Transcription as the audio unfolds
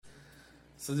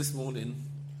So this morning,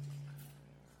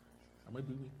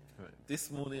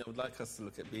 this morning I would like us to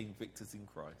look at being victors in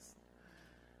Christ.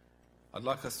 I'd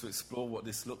like us to explore what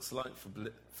this looks like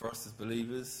for us as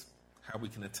believers, how we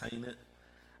can attain it,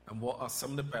 and what are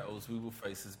some of the battles we will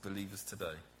face as believers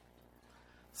today.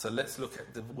 So let's look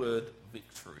at the word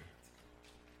victory.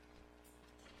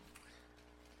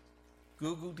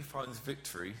 Google defines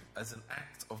victory as an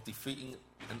act of defeating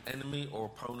an enemy or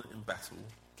opponent in battle,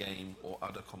 game, or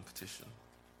other competition.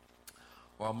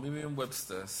 While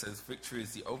Merriam-Webster says victory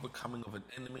is the overcoming of an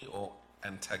enemy or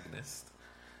antagonist,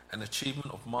 an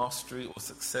achievement of mastery or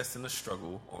success in a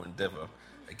struggle or endeavour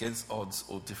against odds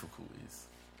or difficulties.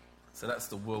 So that's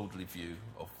the worldly view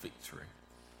of victory.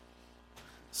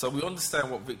 So we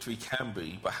understand what victory can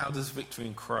be, but how does victory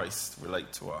in Christ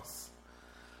relate to us?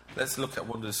 Let's look at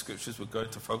one of the scriptures we're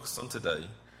going to focus on today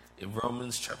in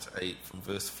Romans chapter 8 from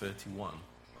verse 31.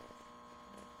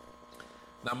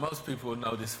 Now most people will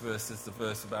know this verse as the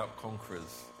verse about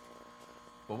conquerors,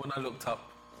 but when I looked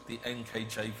up the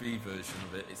NKJV version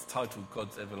of it, it's titled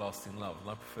God's Everlasting Love, and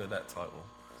I prefer that title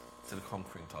to the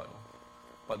conquering title.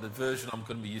 But the version I'm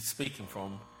going to be speaking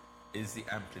from is the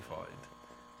Amplified.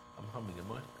 I'm humming,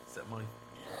 am I? Is that my...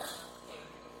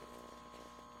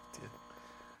 Dear.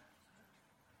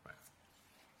 Right.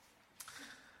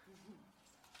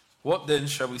 What then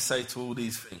shall we say to all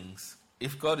these things?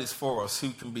 If God is for us,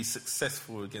 who can be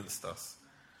successful against us?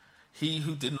 He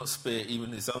who did not spare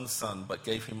even his own son, but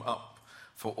gave him up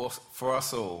for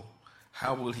us all,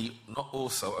 how will he not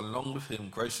also, along with him,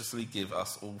 graciously give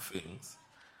us all things?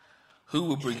 Who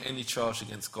will bring any charge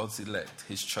against God's elect,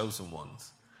 his chosen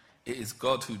ones? It is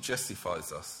God who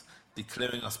justifies us,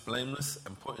 declaring us blameless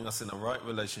and putting us in a right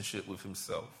relationship with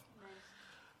himself. Amen.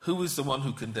 Who is the one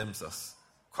who condemns us?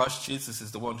 Christ Jesus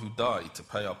is the one who died to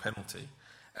pay our penalty,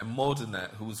 and more than that,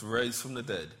 who was raised from the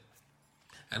dead,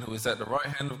 and who is at the right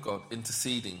hand of God,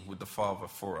 interceding with the Father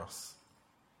for us.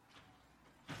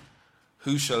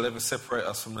 Who shall ever separate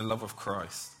us from the love of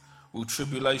Christ? Will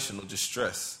tribulation or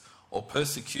distress, or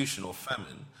persecution or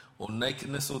famine, or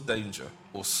nakedness or danger,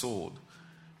 or sword?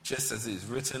 Just as it is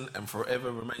written and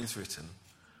forever remains written,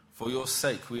 for your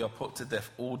sake we are put to death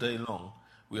all day long,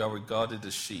 we are regarded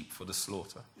as sheep for the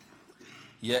slaughter.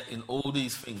 Yet in all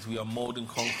these things we are more than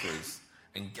conquerors,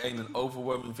 and gain an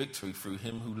overwhelming victory through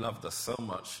him who loved us so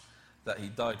much that he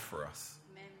died for us.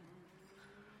 Amen.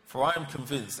 For I am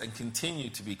convinced and continue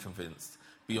to be convinced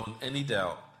beyond any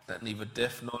doubt that neither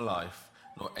death nor life,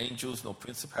 nor angels nor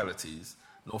principalities,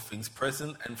 nor things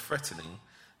present and threatening,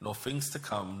 nor things to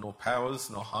come, nor powers,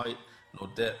 nor height, nor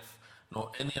depth,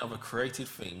 nor any other created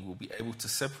thing will be able to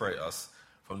separate us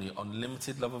from the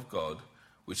unlimited love of God,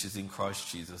 which is in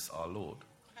Christ Jesus our Lord.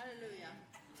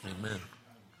 Hallelujah. Amen.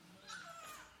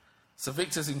 So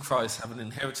victors in Christ have an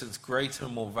inheritance greater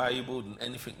and more valuable than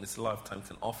anything this lifetime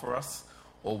can offer us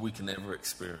or we can ever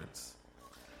experience.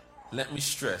 Let me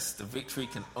stress, the victory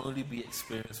can only be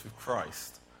experienced with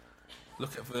Christ.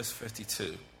 Look at verse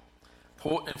 32.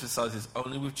 Paul emphasizes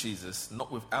only with Jesus,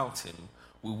 not without him,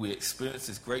 will we experience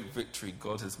this great victory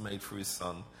God has made through his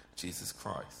Son, Jesus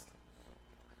Christ.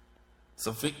 So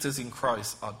victors in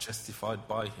Christ are justified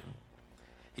by him.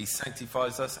 He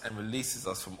sanctifies us and releases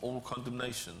us from all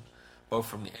condemnation, both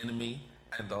from the enemy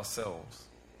and ourselves.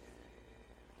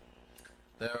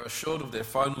 They are assured of their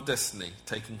final destiny,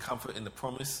 taking comfort in the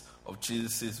promise of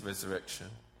Jesus' resurrection.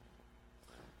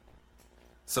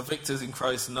 So victors in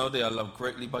Christ know they are loved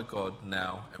greatly by God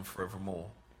now and forevermore.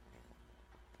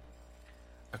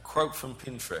 A quote from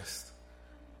Pinterest: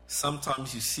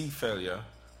 sometimes you see failure,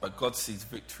 but God sees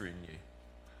victory in you.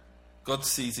 God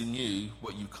sees in you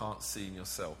what you can't see in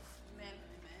yourself. Amen.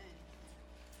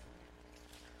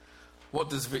 What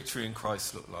does victory in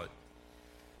Christ look like?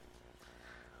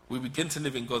 We begin to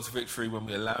live in God's victory when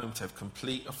we allow him to have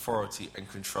complete authority and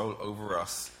control over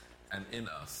us and in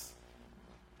us.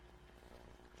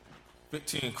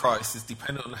 Victory in Christ is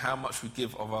dependent on how much we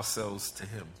give of ourselves to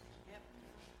him. Yep.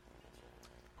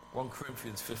 1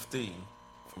 Corinthians 15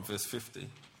 from verse 50.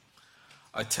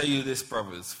 I tell you this,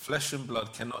 brothers, flesh and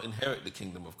blood cannot inherit the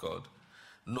kingdom of God,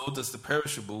 nor does the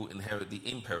perishable inherit the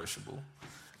imperishable.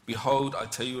 Behold, I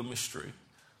tell you a mystery.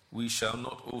 We shall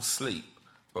not all sleep,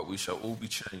 but we shall all be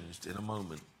changed in a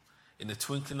moment, in the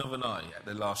twinkling of an eye at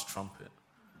the last trumpet.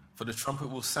 For the trumpet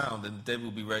will sound, and the dead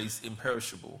will be raised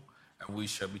imperishable, and we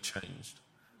shall be changed.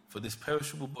 For this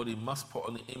perishable body must put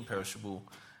on the imperishable,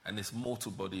 and this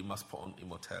mortal body must put on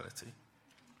immortality.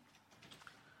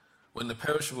 When the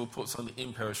perishable puts on the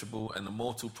imperishable, and the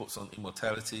mortal puts on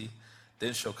immortality,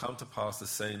 then shall come to pass the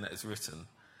saying that is written,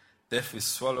 death is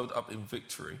swallowed up in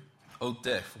victory. O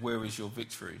death, where is your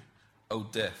victory? O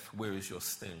death, where is your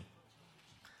sting?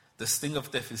 The sting of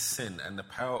death is sin, and the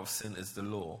power of sin is the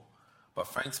law. But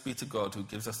thanks be to God who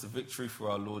gives us the victory through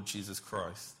our Lord Jesus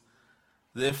Christ.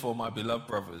 Therefore, my beloved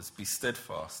brothers, be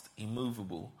steadfast,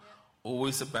 immovable,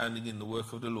 always abounding in the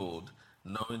work of the Lord,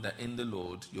 knowing that in the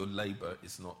Lord your labour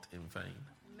is not in vain.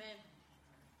 Amen.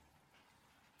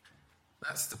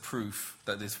 That's the proof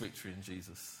that there's victory in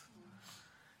Jesus.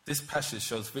 This passage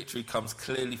shows victory comes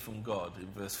clearly from God in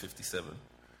verse 57.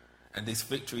 And this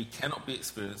victory cannot be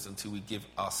experienced until we give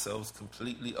ourselves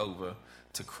completely over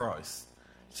to Christ,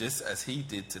 just as he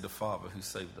did to the Father who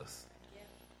saved us. Yeah.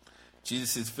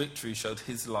 Jesus' victory showed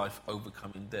his life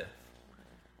overcoming death,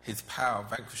 his power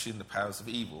vanquishing the powers of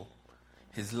evil,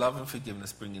 his love and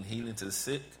forgiveness bringing healing to the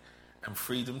sick and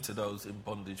freedom to those in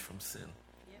bondage from sin.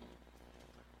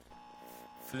 Yeah.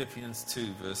 Philippians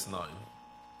 2 verse 9.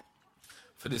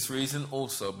 For this reason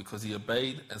also, because he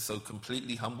obeyed and so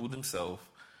completely humbled himself,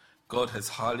 God has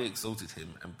highly exalted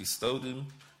him and bestowed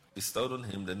on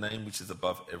him the name which is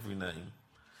above every name,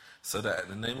 so that at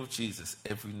the name of Jesus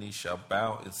every knee shall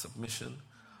bow in submission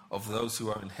of those who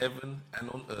are in heaven and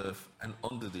on earth and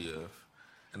under the earth,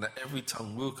 and that every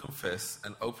tongue will confess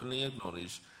and openly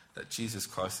acknowledge that Jesus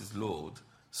Christ is Lord,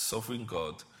 sovereign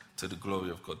God, to the glory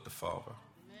of God the Father.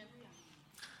 Amen.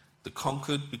 The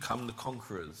conquered become the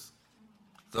conquerors.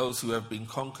 Those who have been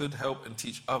conquered help and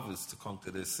teach others to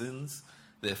conquer their sins,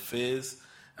 their fears,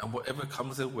 and whatever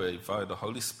comes their way via the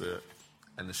Holy Spirit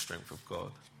and the strength of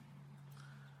God.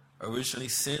 Originally,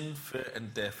 sin, fear,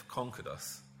 and death conquered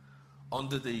us.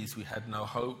 Under these, we had no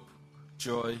hope,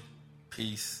 joy,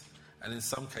 peace, and in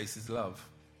some cases, love.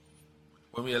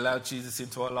 When we allowed Jesus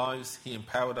into our lives, he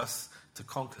empowered us to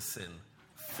conquer sin,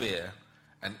 fear,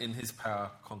 and in his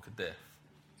power, conquer death.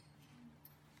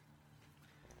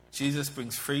 Jesus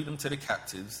brings freedom to the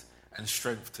captives and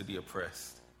strength to the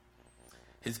oppressed.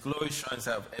 His glory shines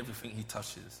out of everything he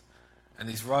touches, and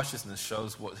his righteousness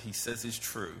shows what he says is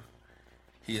true.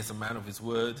 He is a man of his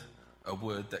word, a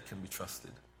word that can be trusted.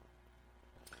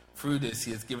 Through this,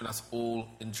 he has given us all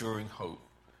enduring hope,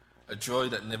 a joy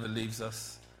that never leaves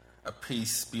us, a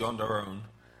peace beyond our own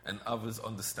and others'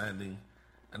 understanding,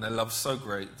 and a love so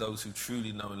great those who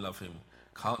truly know and love him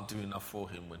can't do enough for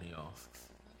him when he asks.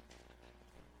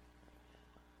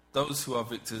 Those who are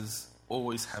victors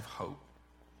always have hope.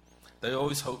 They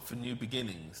always hope for new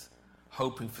beginnings,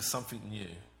 hoping for something new.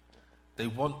 They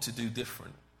want to do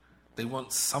different. They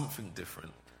want something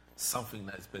different, something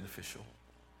that is beneficial.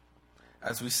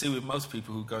 As we see with most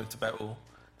people who go into battle,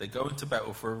 they go into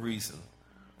battle for a reason,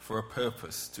 for a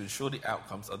purpose, to ensure the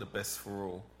outcomes are the best for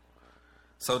all.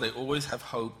 So they always have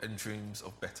hope and dreams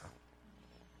of better.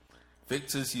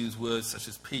 Victors use words such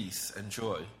as peace and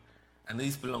joy, and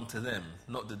these belong to them,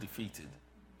 not the defeated.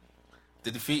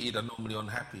 The defeated are normally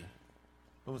unhappy.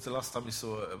 When was the last time you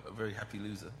saw a very happy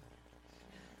loser?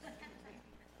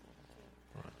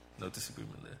 Right, no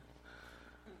disagreement there.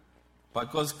 By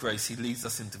God's grace, he leads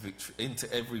us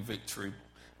into every victory,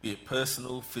 be it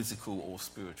personal, physical, or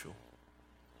spiritual.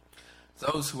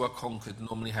 Those who are conquered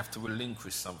normally have to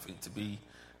relinquish something to be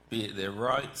it their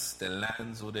rights, their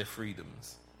lands, or their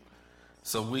freedoms.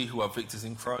 So we who are victors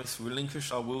in Christ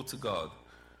relinquish our will to God,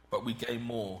 but we gain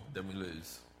more than we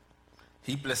lose.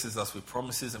 He blesses us with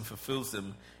promises and fulfills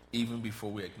them even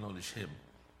before we acknowledge him.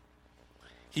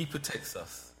 He protects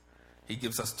us. He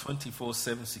gives us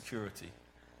 24/7 security.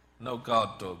 No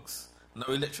guard dogs, no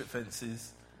electric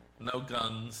fences, no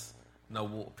guns, no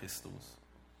water pistols.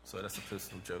 So that's a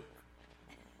personal joke.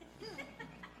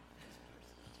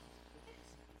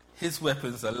 His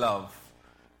weapons are love,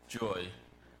 joy,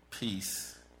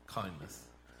 peace, kindness.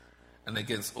 And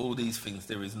against all these things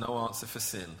there is no answer for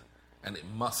sin, and it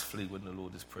must flee when the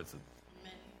Lord is present.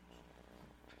 Amen.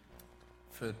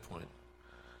 Third point.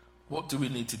 What do we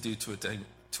need to do to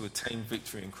attain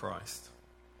victory in Christ?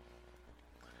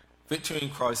 Victory in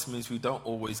Christ means we don't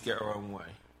always get our own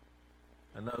way.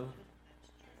 I know.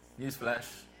 Newsflash.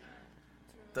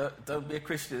 Don't be a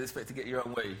Christian and expect to get your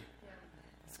own way.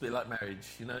 It's a bit like marriage.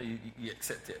 You know, you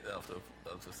accept it after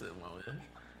a certain while. Yeah?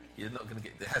 You're not going to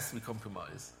get. There has to be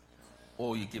compromise,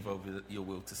 or you give over your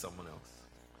will to someone else.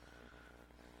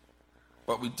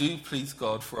 But we do please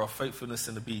God for our faithfulness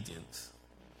and obedience.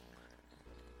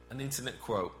 An internet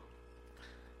quote: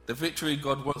 "The victory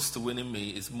God wants to win in me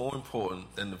is more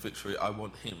important than the victory I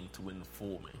want him to win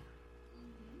for me."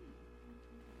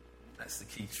 That's the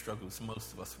key struggles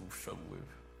most of us will struggle with.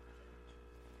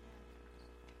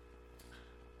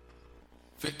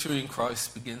 Victory in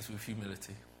Christ begins with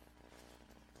humility.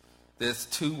 There's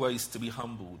two ways to be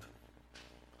humbled.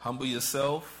 Humble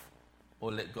yourself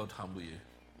or let God humble you.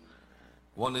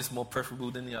 One is more preferable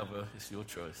than the other. It's your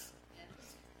choice.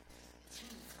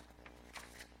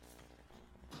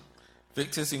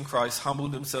 Victors in Christ humble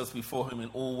themselves before him in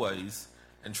all ways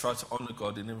and try to honour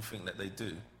God in everything that they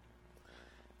do.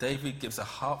 David gives a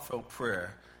heartfelt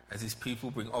prayer as his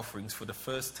people bring offerings for the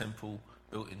first temple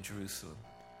built in Jerusalem.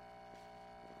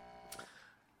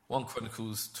 1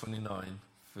 Chronicles 29,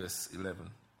 verse 11.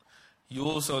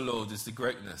 Yours, O Lord, is the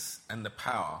greatness and the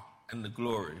power and the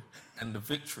glory and the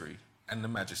victory and the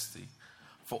majesty.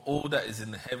 For all that is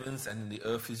in the heavens and in the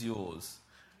earth is yours.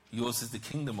 Yours is the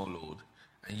kingdom, O Lord,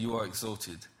 and you are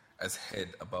exalted as head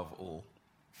above all.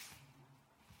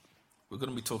 We're going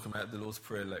to be talking about the Lord's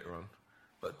Prayer later on.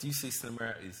 But do you see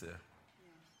similarities there?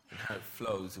 And how it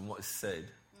flows and what is said?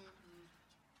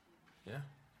 Yeah?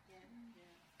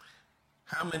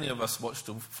 How many of us watched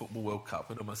the Football World Cup?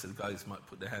 And almost the guys might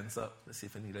put their hands up. Let's see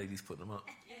if any ladies put them up.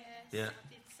 Yeah?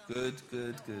 Good.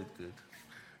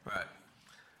 Right.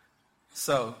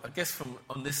 So, I guess from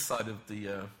on this side of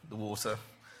the water,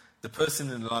 the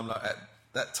person in the limelight at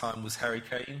that time was Harry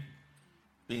Kane,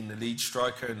 being the lead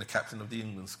striker and the captain of the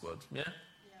England squad. Yeah?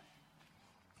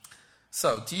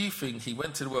 So, do you think he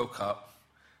went to the World Cup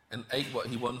and ate what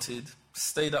he wanted,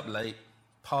 stayed up late,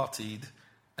 partied,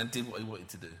 and did what he wanted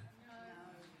to do?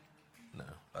 No,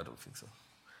 I don't think so.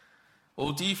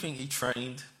 Or do you think he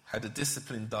trained, had a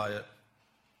disciplined diet,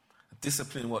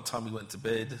 disciplined what time he went to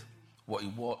bed, what he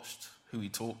watched, who he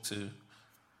talked to?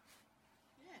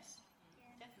 Yes,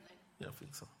 definitely. Yeah, I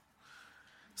think so.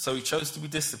 So he chose to be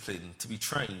disciplined, to be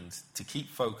trained, to keep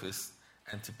focused,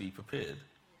 and to be prepared.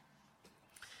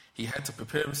 He had to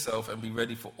prepare himself and be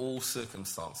ready for all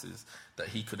circumstances that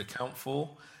he could account for,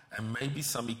 and maybe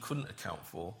some he couldn't account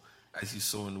for, as you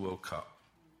saw in the World Cup.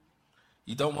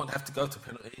 You don't want to have to go to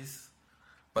penalties,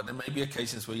 but there may be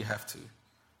occasions where you have to.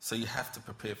 So you have to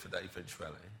prepare for that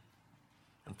eventuality.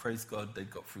 And praise God, they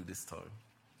got through this time.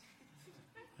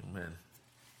 Amen.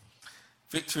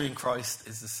 Victory in Christ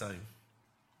is the same.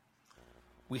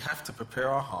 We have to prepare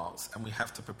our hearts and we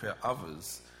have to prepare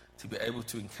others to be able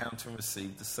to encounter and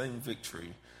receive the same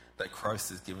victory that Christ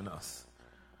has given us.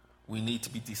 We need to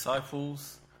be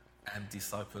disciples and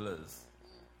disciplers.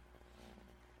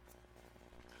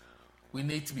 We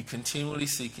need to be continually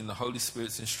seeking the Holy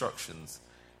Spirit's instructions,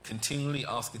 continually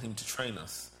asking him to train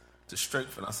us, to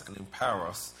strengthen us and empower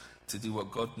us to do what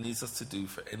God needs us to do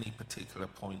for any particular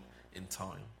point in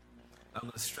time. I'm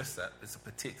going to stress that it's a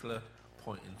particular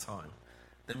point in time.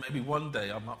 There may be one day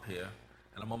I'm up here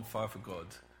and I'm on fire for God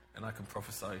and I can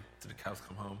prophesy to the cows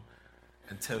come home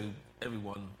and tell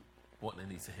everyone what they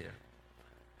need to hear.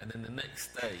 And then the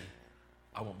next day,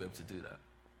 I won't be able to do that.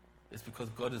 It's because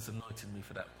God has anointed me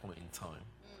for that point in time.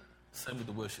 Same with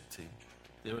the worship team.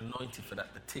 They're anointed for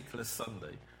that particular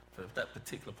Sunday, for that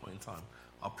particular point in time.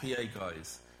 Our PA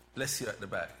guys, bless you at the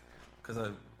back.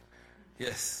 Because,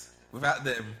 yes, without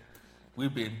them,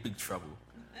 we'd be in big trouble.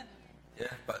 Yeah,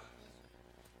 but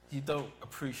you don't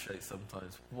appreciate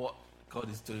sometimes what God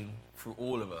is doing through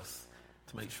all of us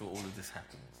to make sure all of this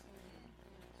happens.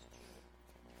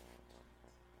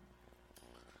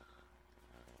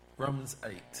 Romans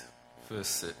 8, verse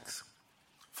 6.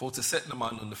 For to set the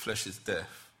mind on the flesh is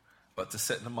death, but to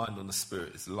set the mind on the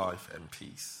Spirit is life and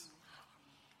peace.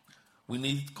 We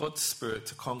need God's Spirit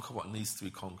to conquer what needs to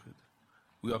be conquered.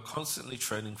 We are constantly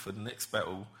training for the next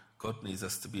battle God needs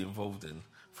us to be involved in,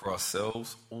 for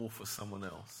ourselves or for someone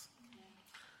else.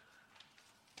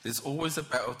 There's always a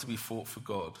battle to be fought for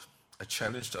God, a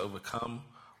challenge to overcome,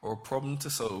 or a problem to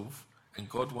solve, and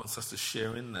God wants us to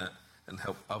share in that and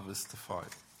help others to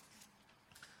fight.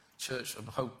 Church,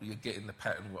 I hope you're getting the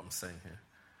pattern of what I'm saying here.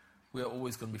 We are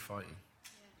always going to be fighting.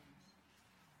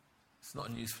 It's not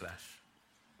a newsflash.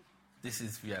 This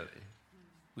is reality.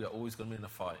 We are always going to be in a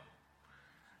fight.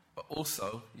 But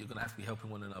also, you're going to have to be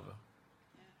helping one another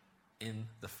in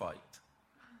the fight.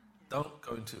 Don't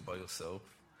go into it by yourself.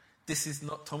 This is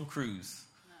not Tom Cruise.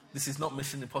 This is not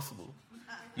Mission Impossible.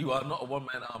 You are not a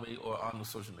one-man army or Arnold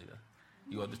Schwarzenegger.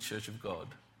 You are the church of God,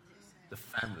 the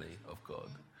family of God.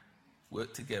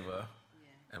 Work together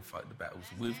and fight the battles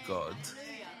with God.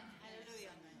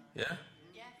 Yeah?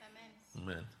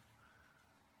 Amen.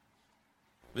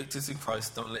 Victors in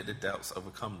Christ don't let the doubts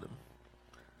overcome them.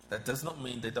 That does not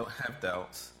mean they don't have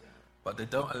doubts, but they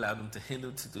don't allow them to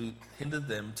hinder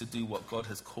them to do what God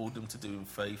has called them to do in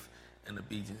faith and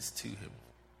obedience to him.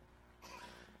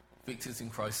 Victors in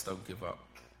Christ don't give up.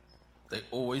 They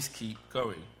always keep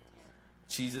going.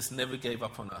 Jesus never gave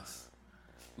up on us.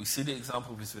 We see the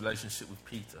example of his relationship with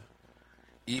Peter.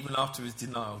 Even after his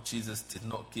denial, Jesus did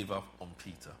not give up on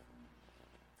Peter.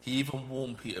 He even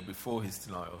warned Peter before his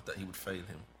denial that he would fail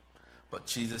him. But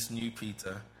Jesus knew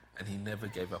Peter and he never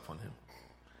gave up on him.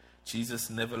 Jesus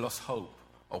never lost hope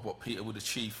of what Peter would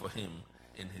achieve for him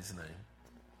in his name.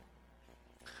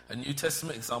 A New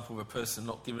Testament example of a person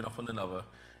not giving up on another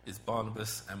is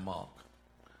Barnabas and Mark.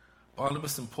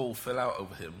 Barnabas and Paul fell out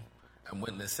over him and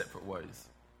went their separate ways.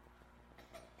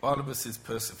 Barnabas'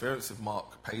 perseverance with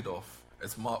Mark paid off,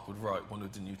 as Mark would write one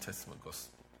of the New Testament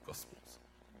Gospels.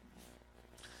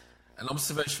 An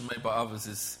observation made by others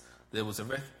is there was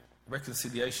a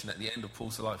reconciliation at the end of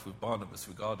Paul's life with Barnabas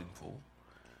regarding Paul,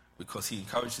 because he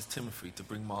encourages Timothy to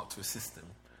bring Mark to assist him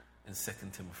in 2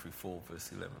 Timothy 4,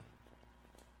 verse 11.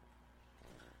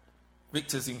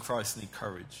 Victors in Christ need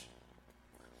courage.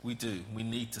 We do. We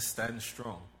need to stand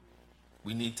strong.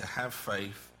 We need to have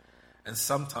faith, and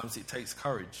sometimes it takes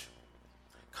courage.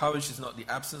 Courage is not the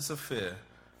absence of fear,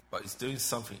 but it's doing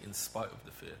something in spite of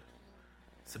the fear.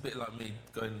 It's a bit like me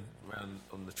going around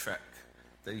on the track.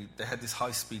 They had this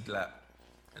high-speed lap,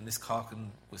 and this car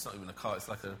it's not even a car, it's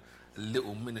like a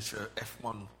little miniature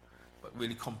F1, but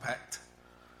really compact.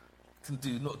 Can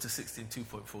do 0 to 60 in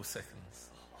 2.4 seconds.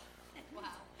 Wow.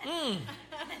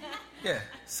 Yeah,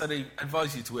 so they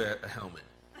advise you to wear a helmet.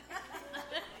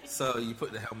 So you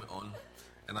put the helmet on,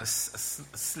 and I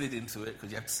slid into it,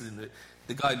 because you have to slid into it.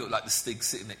 The guy looked like the Stig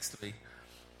sitting next to me.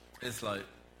 It's like,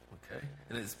 okay.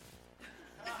 And it's,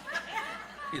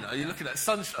 you're looking at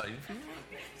sunshine.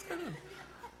 What's going on?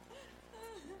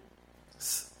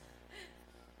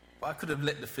 But I could have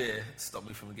let the fear stop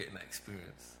me from getting that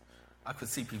experience. I could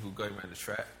see people going around the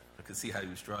track. I could see how he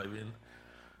was driving.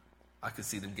 I could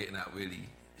see them getting out really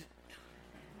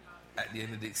at the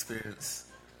end of the experience.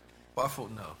 But I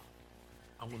thought, no,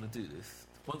 I want to do this.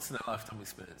 Once in a lifetime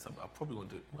experience. I probably won't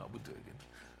do it. Well, I would do it again.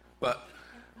 But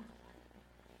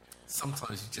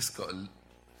sometimes you just got to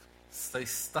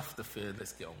stuff the fear,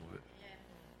 let's get on with it.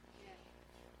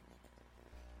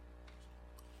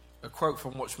 A quote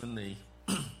from Watchman Nee.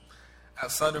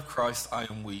 Outside of Christ, I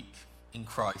am weak. In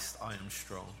Christ, I am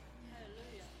strong.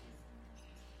 Hallelujah.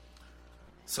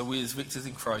 So we as victors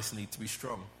in Christ need to be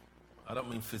strong. I don't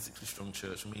mean physically strong,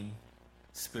 church. I mean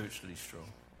spiritually strong.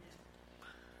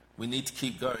 We need to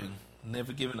keep going,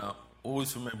 never giving up,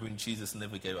 always remembering Jesus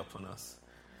never gave up on us.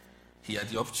 He had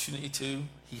the opportunity to,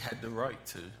 he had the right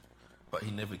to, but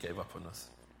he never gave up on us.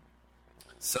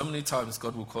 So many times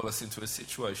God will call us into a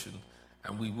situation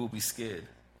and we will be scared.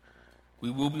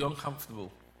 We will be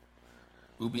uncomfortable.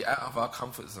 We'll be out of our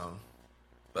comfort zone.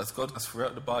 But as God has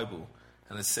throughout the Bible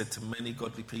and has said to many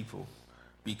godly people,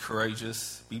 be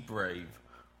courageous, be brave,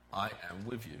 I am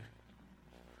with you.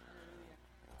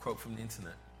 Quote from the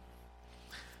internet.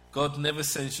 God never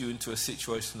sends you into a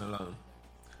situation alone.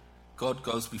 God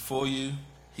goes before you,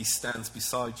 he stands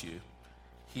beside you,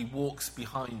 he walks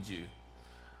behind you.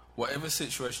 Whatever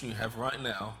situation you have right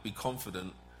now, be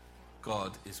confident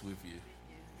God is with you.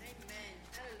 Amen.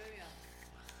 Hallelujah.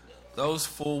 Those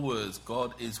 4 words,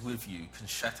 God is with you, can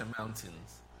shatter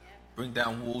mountains, bring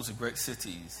down walls of great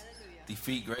cities,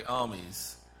 defeat great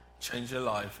armies, change your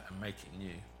life and make it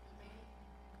new.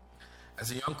 As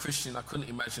a young Christian, I couldn't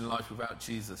imagine life without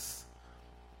Jesus.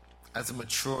 As a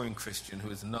maturing Christian who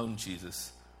has known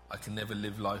Jesus, I can never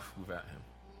live life without him.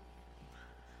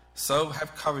 So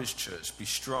have courage, church, be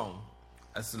strong,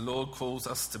 as the Lord calls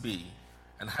us to be,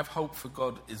 and have hope, for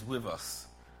God is with us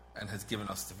and has given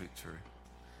us the victory.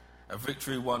 A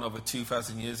victory won over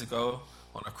 2,000 years ago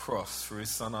on a cross through his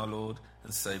Son, our Lord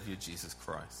and Saviour, Jesus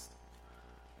Christ.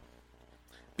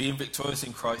 Being victorious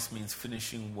in Christ means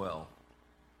finishing well.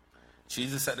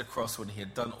 Jesus at the cross, when he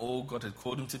had done all God had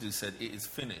called him to do, said, "It is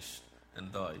finished,"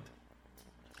 and died.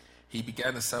 He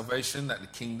began a salvation that the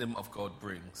kingdom of God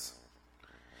brings.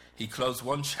 He closed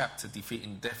one chapter,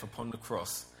 defeating death upon the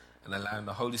cross and allowing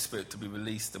the Holy Spirit to be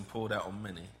released and poured out on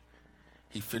many.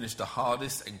 He finished the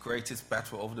hardest and greatest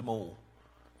battle of them all,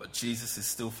 but Jesus is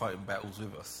still fighting battles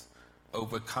with us,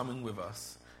 overcoming with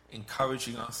us,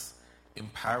 encouraging us,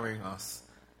 empowering us,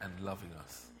 and loving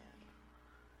us.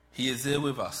 He is there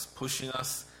with us, pushing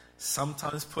us,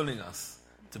 sometimes pulling us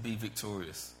to be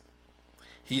victorious.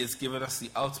 He has given us the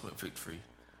ultimate victory,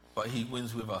 but he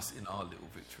wins with us in our little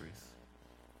victories.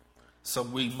 So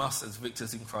we must, as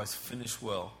victors in Christ, finish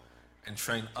well and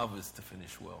train others to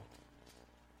finish well.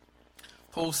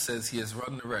 Paul says he has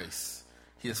run the race,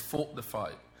 he has fought the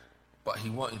fight, but he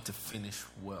wanted to finish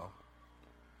well.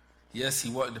 Yes, he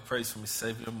wanted the praise from his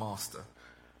Saviour and Master,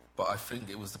 but I think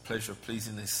it was the pleasure of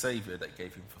pleasing his Saviour that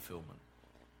gave him fulfillment.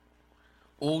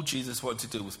 All Jesus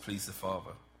wanted to do was please the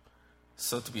Father.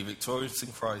 So to be victorious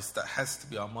in Christ, that has to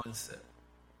be our mindset.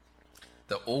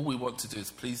 That all we want to do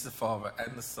is please the Father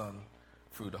and the Son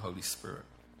through the Holy Spirit.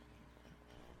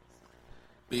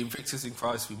 Being victors in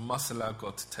Christ, we must allow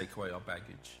God to take away our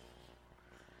baggage.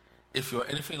 If you're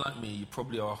anything like me, you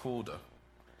probably are a hoarder.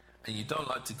 and you don't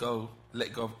like to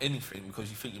let go of anything because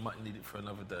you think you might need it for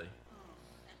another day.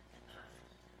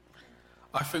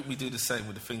 I think we do the same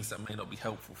with the things that may not be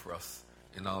helpful for us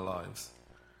in our lives.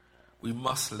 We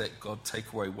must let God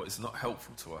take away what is not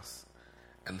helpful to us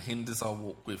and hinders our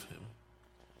walk with him.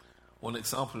 One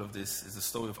example of this is the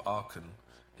story of Achan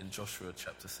in Joshua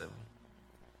chapter 7.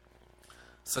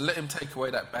 So let him take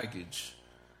away that baggage.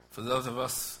 For those of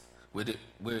us where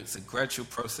it's a gradual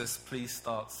process, please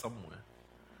start somewhere.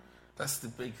 That's the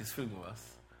biggest thing with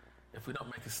us. If we don't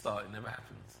make a start, it never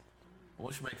happens. But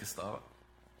once you make a start,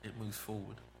 it moves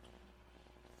forward.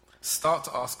 Start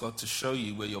to ask God to show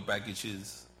you where your baggage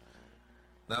is.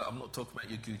 Now, I'm not talking about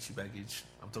your Gucci baggage.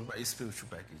 I'm talking about your spiritual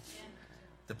baggage. Yeah.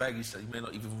 The baggage that you may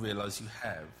not even realize you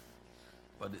have,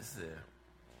 but it's there.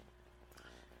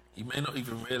 You may not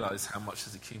even realize how much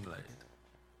has accumulated.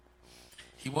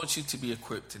 He wants you to be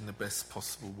equipped in the best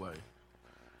possible way.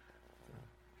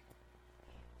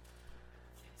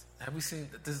 Have we seen,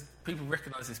 does people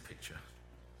recognize this picture?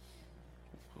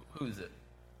 Who is it?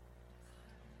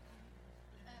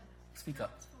 Speak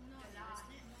up.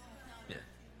 Yeah,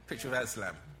 picture of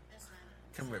Aslan.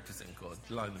 Can represent God,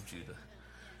 Lion of Judah.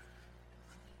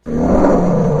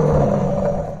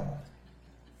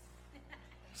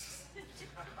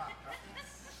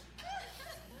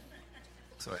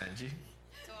 Sorry, Angie.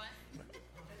 It's all right.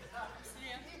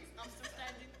 Yeah, I'm still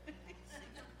standing.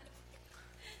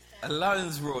 A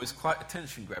lion's roar is quite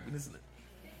attention-grabbing, isn't it?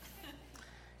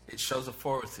 It shows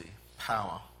authority,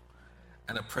 power,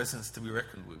 and a presence to be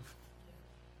reckoned with.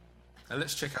 Now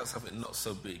let's check out something not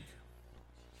so big.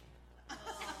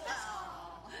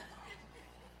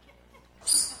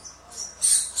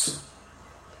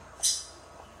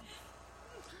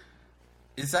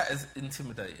 Is that as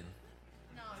intimidating?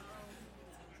 No.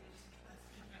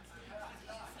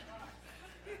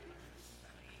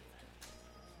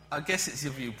 I guess it's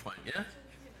your viewpoint, yeah?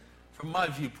 From my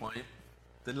viewpoint,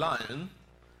 the lion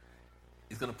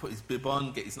is going to put his bib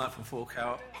on, get his knife and fork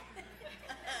out,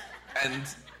 and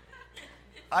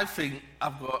I think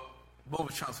I've got more of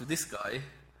a chance with this guy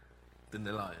than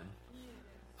the lion.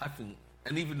 I think,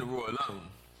 and even the roar alone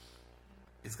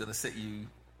is going to set you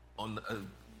on a,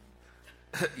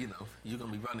 you're going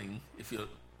to be running, if you're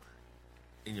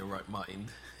in your right mind,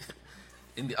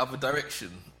 in the other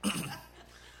direction.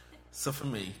 So for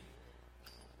me,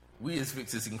 we as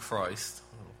victors in Christ,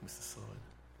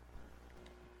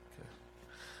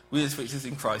 we as victors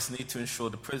in Christ need to ensure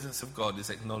the presence of God is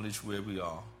acknowledged where we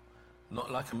are. Not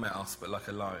like a mouse, but like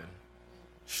a lion.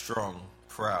 Strong,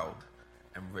 proud,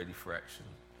 and ready for action.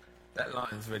 That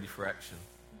lion's ready for action.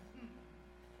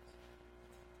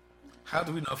 How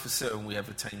do we know for certain we have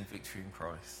attained victory in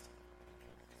Christ?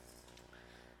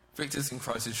 Victors in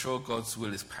Christ ensure God's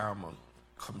will is paramount,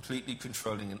 completely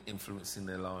controlling and influencing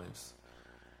their lives.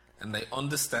 And they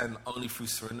understand only through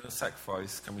surrender and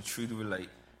sacrifice can we truly relate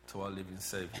to our living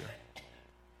Saviour.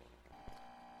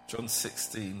 John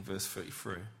 16, verse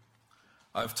 33.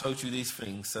 I have told you these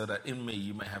things so that in me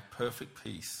you may have perfect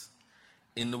peace.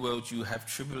 In the world you have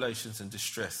tribulations and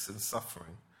distress and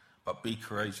suffering, but be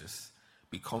courageous.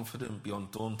 Be confident, be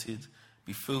undaunted,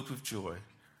 be filled with joy.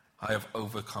 I have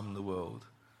overcome the world.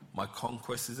 My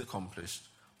conquest is accomplished,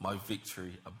 my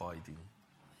victory abiding.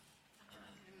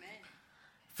 Amen.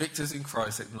 Victors in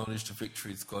Christ acknowledge the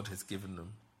victories God has given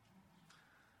them.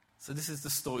 So this is the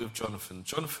story of Jonathan.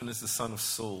 Jonathan is the son of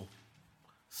Saul.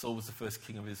 Saul was the first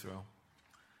king of Israel.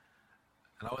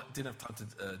 And I didn't have time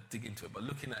to dig into it, but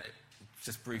looking at it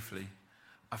just briefly,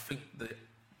 I think the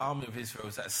army of Israel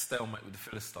was at a stalemate with the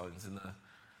Philistines in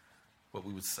what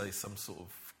we would say some sort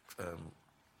of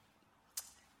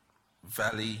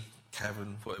valley,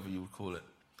 cavern, whatever you would call it.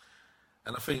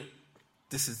 And I think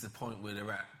this is the point where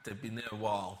they're at. They've been there a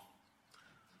while.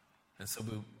 And so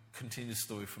we'll continue the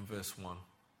story from verse 1.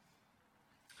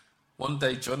 One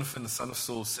day, Jonathan, the son of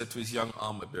Saul, said to his young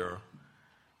armor-bearer,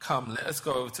 "Come, let us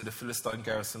go over to the Philistine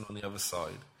garrison on the other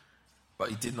side." But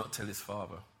he did not tell his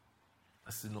father.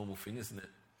 That's the normal thing, isn't it?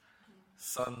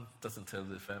 Son doesn't tell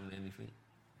the family anything.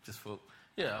 Just thought,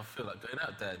 yeah, I feel like going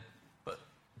out, Dad. But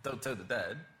don't tell the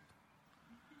dad.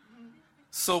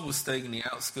 Saul was staying in the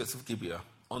outskirts of Gibeah,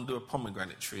 under a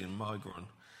pomegranate tree in Migron,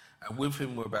 and with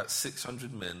him were about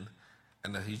 600 men,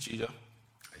 and Ahijah,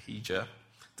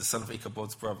 the son of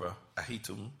Ichabod's brother,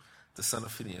 Ahitub, the son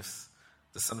of Phinehas,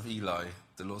 the son of Eli,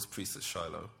 the Lord's priest at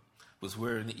Shiloh, was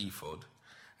wearing the ephod,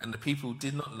 and the people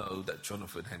did not know that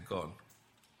Jonathan had gone.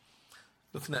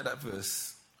 Looking at that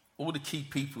verse, all the key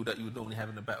people that you would normally have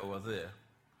in a battle are there,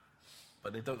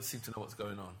 but they don't seem to know what's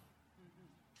going on.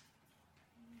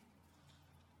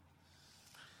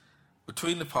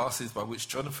 Between the passes by which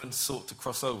Jonathan sought to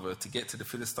cross over to get to the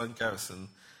Philistine garrison,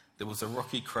 there was a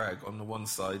rocky crag on the one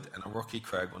side and a rocky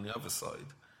crag on the other side.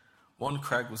 One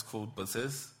crag was called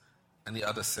Bozez and the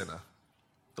other Seneh.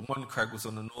 The one crag was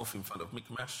on the north in front of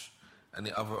Michmash and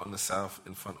the other on the south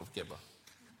in front of Geba.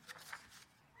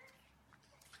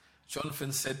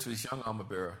 Jonathan said to his young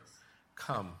armor-bearer,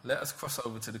 "Come, let us cross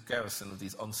over to the garrison of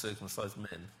these uncircumcised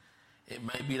men. It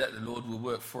may be that the Lord will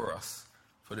work for us,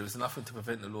 for there is nothing to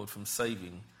prevent the Lord from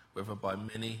saving, whether by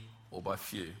many or by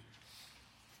few."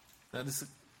 Now,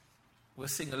 we're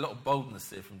seeing a lot of boldness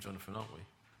there from Jonathan, aren't we?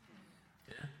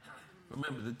 Yeah?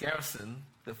 Remember, the garrison,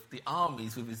 the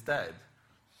army's with his dad.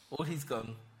 All he's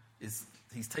gone is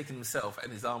he's taken himself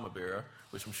and his armor-bearer,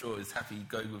 which I'm sure is happy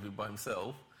going with him by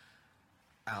himself,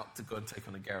 out to go and take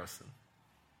on a garrison.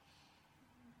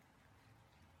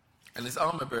 And his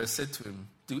armor-bearer said to him,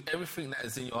 "Do everything that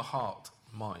is in your heart,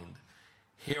 mind.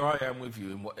 Here I am with you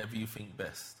in whatever you think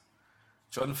best."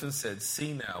 Jonathan said,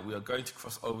 "See now, we are going to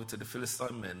cross over to the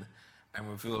Philistine men and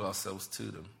reveal ourselves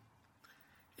to them.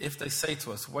 If they say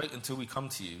to us, 'Wait until we come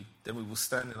to you,' then we will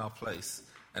stand in our place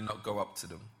and not go up to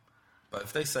them. But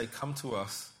if they say, 'Come to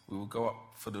us,' we will go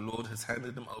up, for the Lord has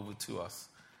handed them over to us,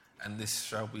 and this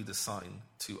shall be the sign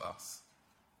to us."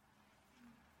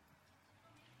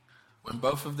 When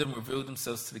both of them revealed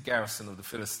themselves to the garrison of the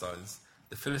Philistines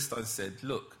said,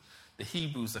 "Look, the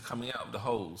Hebrews are coming out of the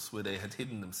holes where they had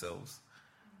hidden themselves."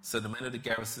 So the men of the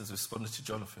garrisons responded to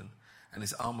Jonathan and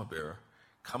his armor-bearer,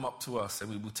 "Come up to us and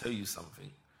we will tell you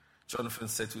something." Jonathan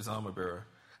said to his armor-bearer,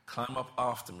 "Climb up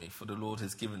after me, for the Lord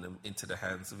has given them into the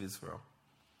hands of Israel."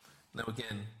 Now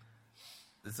again,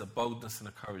 there's a boldness and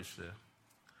a courage there.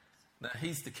 Now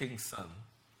he's the king's son.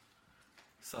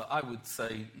 So I would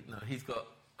say, he's got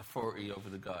authority over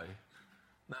the guy.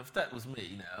 Now if that was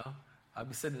me now, I'd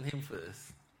be sending him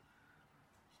first.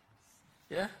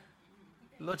 Yeah?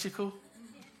 Logical?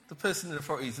 The person in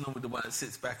authority is normally the one that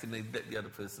sits back and they let the other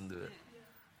person do it.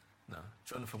 No,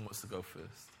 Jonathan wants to go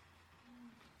first.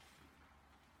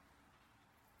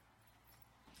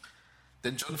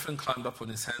 Then Jonathan climbed up on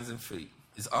his hands and feet,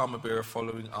 his armor-bearer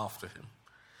following after him.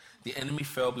 The enemy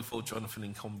fell before Jonathan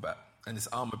in combat, and his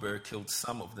armor-bearer killed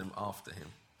some of them after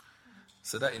him.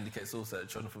 So that indicates also that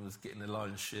Jonathan was getting the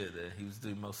lion's share there. He was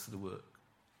doing most of the work.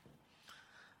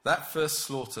 That first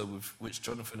slaughter which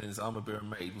Jonathan and his armor-bearer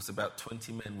made was about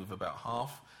 20 men with about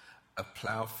half a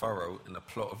ploughed furrow in a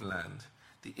plot of land,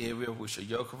 the area of which a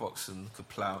yoke of oxen could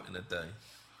plough in a day.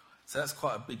 So that's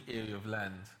quite a big area of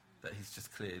land that he's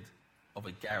just cleared of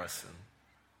a garrison.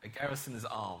 A garrison is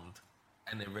armed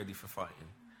and they're ready for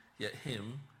fighting. Yet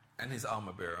him and his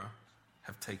armor-bearer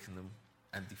have taken them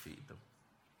and defeated them.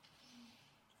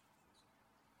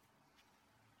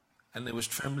 And there was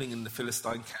trembling in the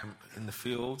Philistine camp, in the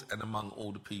field, and among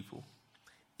all the people.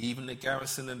 Even the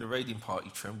garrison and the raiding party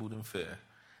trembled in fear,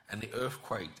 and the earth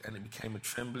quaked, and it became a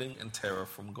trembling and terror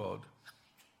from God.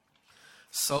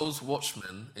 Saul's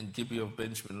watchmen in Gibeah of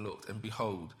Benjamin looked, and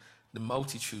behold, the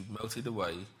multitude melted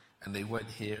away, and they went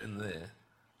here and there.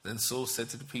 Then Saul said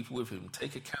to the people with him,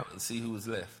 "Take account and see who was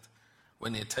left."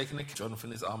 When they had taken account, Jonathan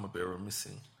and his armor-bearer were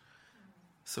missing.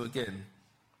 So again,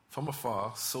 from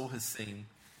afar, Saul has seen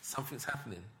something's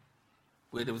happening.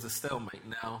 Where there was a stalemate,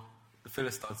 now the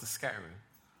Philistines are scattering.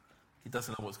 He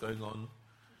doesn't know what's going on.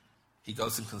 He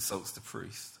goes and consults the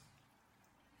priest.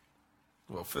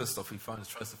 Well, first off, he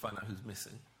tries to find out who's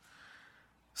missing.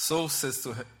 Saul says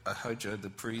to Ahijah, the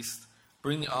priest,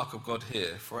 "Bring the ark of God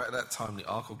here," for at that time the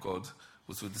ark of God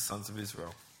was with the sons of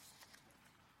Israel.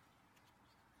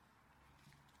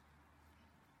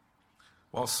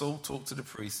 While Saul talked to the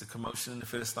priest, the commotion in the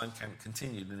Philistine camp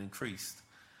continued and increased.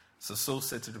 So Saul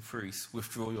said to the priest,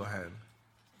 "Withdraw your hand."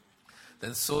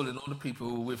 Then Saul and all the people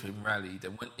who were with him rallied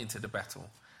and went into the battle.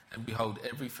 And behold,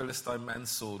 every Philistine man's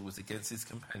sword was against his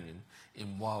companion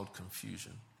in wild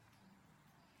confusion.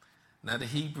 Now the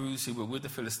Hebrews who were with the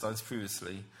Philistines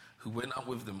previously, who went up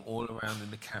with them all around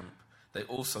in the camp, they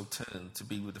also turned to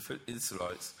be with the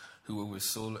Israelites who were with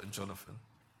Saul and Jonathan.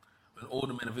 When all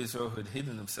the men of Israel who had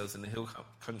hidden themselves in the hill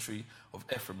country of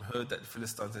Ephraim heard that the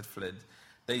Philistines had fled,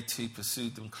 they too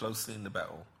pursued them closely in the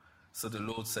battle. So the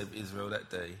Lord saved Israel that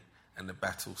day, and the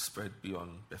battle spread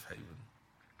beyond Bethaven.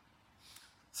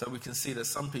 So we can see that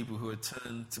some people who had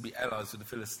turned to be allies with the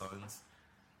Philistines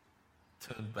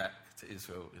turned back to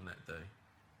Israel in that day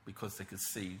because they could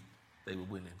see they were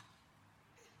winning.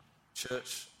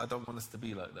 Church, I don't want us to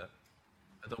be like that.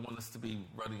 I don't want us to be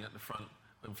running at the front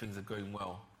when things are going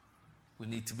well. We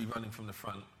need to be running from the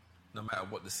front no matter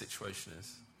what the situation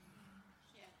is.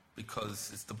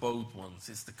 Because it's the bold ones,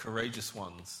 it's the courageous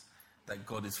ones that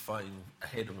God is fighting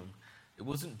ahead of them. It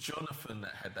wasn't Jonathan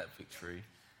that had that victory.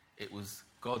 It was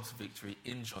God's victory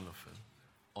in Jonathan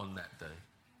on that day.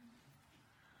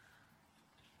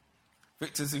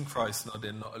 Victors in Christ know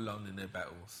they're not alone in their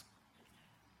battles.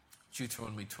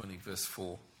 Deuteronomy 20, verse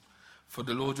 4. For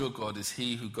the Lord your God is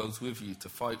he who goes with you to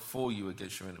fight for you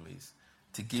against your enemies,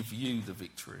 to give you the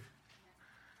victory.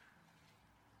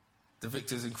 The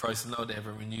victors in Christ know they have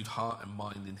a renewed heart and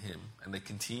mind in him, and they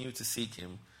continue to seek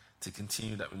him to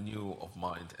continue that renewal of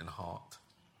mind and heart.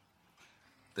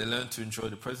 They learn to enjoy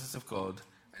the presence of God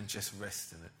and just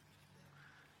rest in it.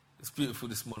 It's beautiful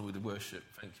this morning with the worship.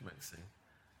 Thank you,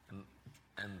 Maxine.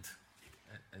 And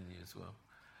you as well.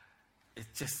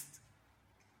 It's just,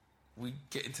 we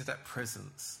get into that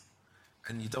presence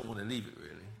and you don't want to leave it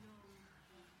really.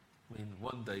 I mean,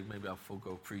 one day maybe I'll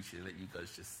forego preaching and let you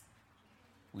guys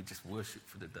we just worship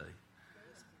for the day.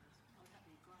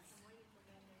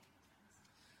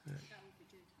 Yeah.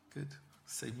 Good.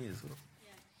 Save me as well.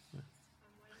 Yeah.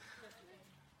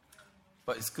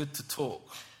 But it's good to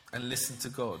talk and listen to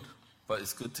God, but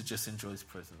it's good to just enjoy his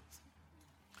presence.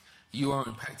 You are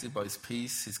impacted by his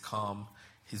peace, his calm,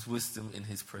 his wisdom in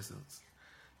his presence.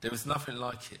 There is nothing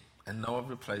like it, and no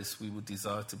other place we would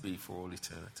desire to be for all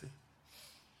eternity.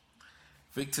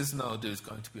 Victors know there is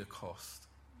going to be a cost.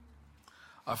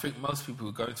 I think most people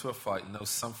who go into a fight know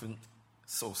something,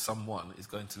 so someone is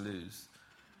going to lose,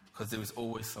 because there is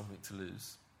always something to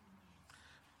lose.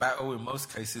 Battle, in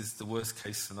most cases, is the worst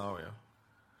case scenario.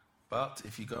 But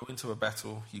if you go into a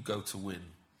battle, you go to win.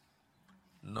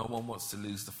 No one wants to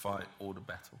lose the fight or the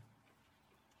battle.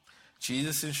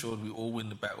 Jesus ensured we all win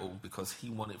the battle because he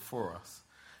won it for us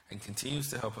and continues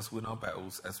to help us win our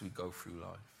battles as we go through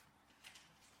life.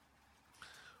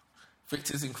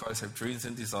 Victors in Christ have dreams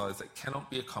and desires that cannot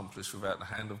be accomplished without the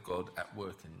hand of God at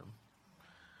work in them.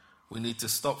 We need to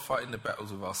stop fighting the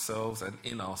battles with ourselves and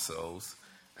in ourselves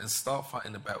and start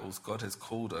fighting the battles God has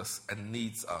called us and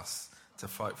needs us to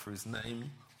fight for his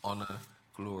name, honour,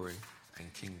 glory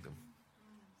and kingdom.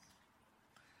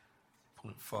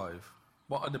 Point 5.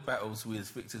 What are the battles we as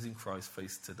victors in Christ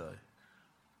face today?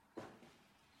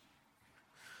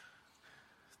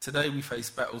 Today we face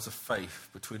battles of faith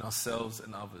between ourselves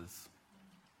and others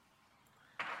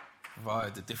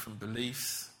via the different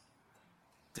beliefs,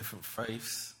 different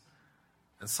faiths,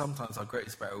 and sometimes our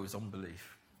greatest battle is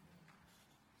unbelief.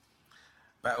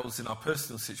 Battles in our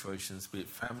personal situations, be it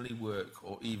family, work,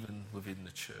 or even within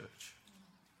the church.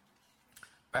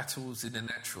 Battles in the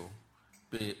natural,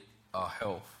 be it our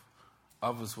health,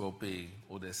 others' well-being,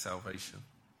 or their salvation.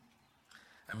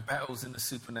 And battles in the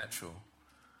supernatural,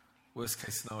 worst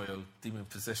case scenario, demon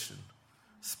possession,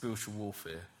 spiritual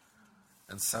warfare,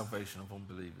 and salvation of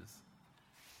unbelievers.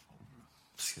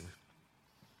 Excuse me.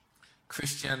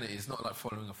 Christianity is not like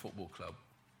following a football club.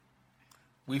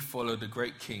 We follow the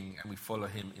great King and we follow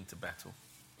him into battle.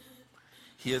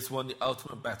 He has won the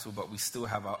ultimate battle, but we still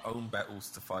have our own battles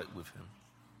to fight with him.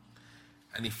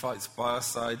 And he fights by our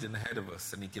side and ahead of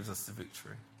us, and he gives us the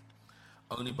victory.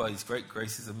 Only by his great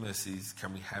graces and mercies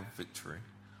can we have victory.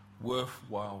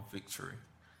 Worthwhile victory.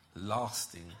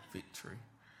 Lasting victory.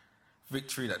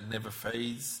 Victory that never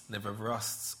fades, never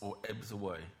rusts, or ebbs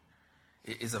away.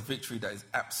 It is a victory that is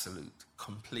absolute,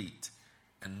 complete,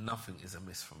 and nothing is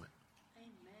amiss from it.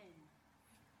 Amen.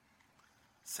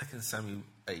 2 Samuel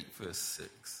 8, verse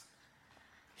 6.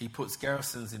 He puts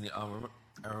garrisons in the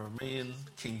Aramean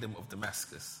kingdom of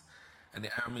Damascus, and the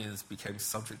Arameans became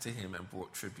subject to him and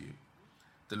brought tribute.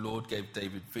 The Lord gave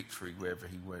David victory wherever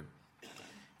he went.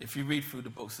 If you read through the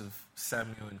books of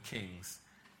Samuel and Kings,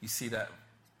 you see that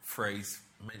phrase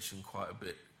mentioned quite a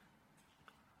bit.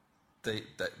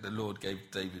 That the Lord gave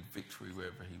David victory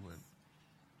wherever he went.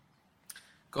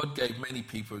 God gave many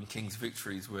people and kings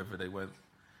victories wherever they went.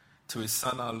 To his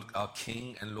Son, our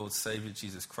King and Lord Saviour,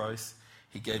 Jesus Christ,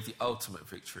 he gave the ultimate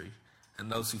victory,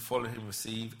 and those who follow him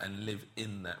receive and live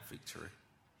in that victory.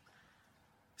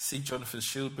 See Jonathan's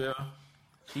shield bearer?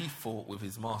 He fought with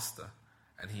his master,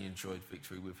 and he enjoyed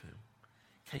victory with him.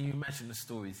 Can you imagine the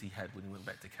stories he had when he went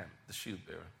back to camp? The shield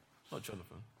bearer, not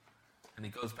Jonathan. And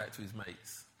he goes back to his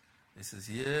mates. He says,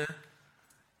 yeah,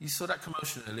 you saw that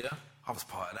commotion earlier? I was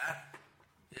part of that.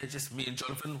 Yeah, just me and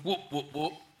Jonathan, whoop, whoop,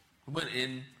 whoop. We went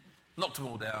in, knocked them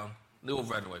all down, and they all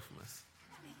ran away from us.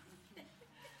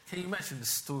 Can you imagine the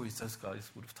stories those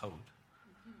guys would have told?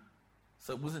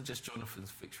 So it wasn't just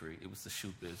Jonathan's victory, it was the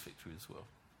shield bearer's victory as well.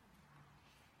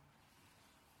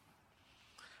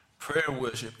 Prayer and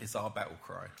worship is our battle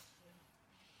cry.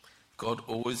 God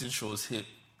always enjoys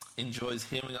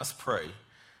hearing us pray,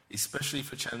 especially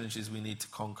for challenges we need to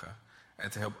conquer and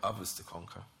to help others to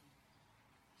conquer.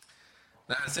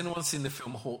 Now, has anyone seen the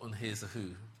film Horton Hears a Who?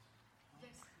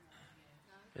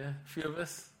 Yeah, a few of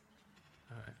us?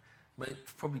 All right.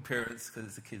 Probably parents because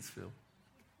it's a kids' film.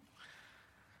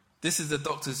 This is the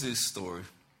Dr. Seuss story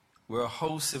where a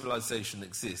whole civilization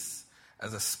exists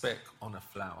as a speck on a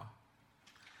flower.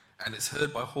 And it's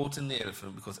heard by Horton the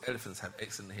elephant because elephants have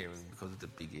excellent hearing because of the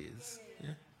big ears.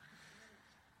 Yeah?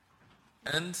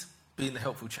 And being the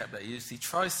helpful chap that he is, he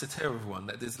tries to tell everyone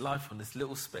that there's life on this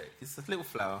little speck. It's a little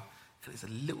flower, and it's a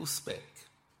little speck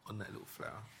on that little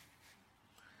flower.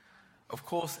 Of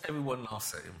course, everyone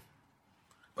laughs at him.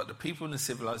 But the people in the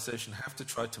civilization have to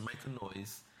try to make a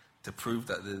noise to prove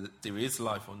that there is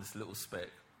life on this little speck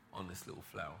on this little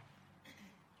flower.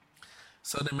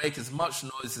 So they make as much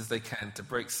noise as they can to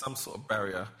break some sort of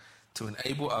barrier to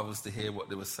enable others to hear what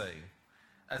they were saying.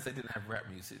 As they didn't have rap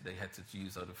music, they had to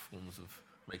use other forms of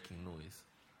making noise.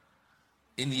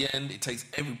 In the end, it takes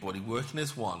everybody working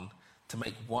as one to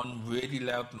make one really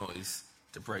loud noise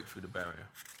to break through the barrier.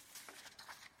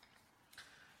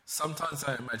 Sometimes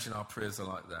I imagine our prayers are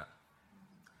like that.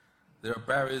 There are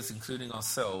barriers, including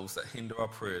ourselves, that hinder our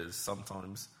prayers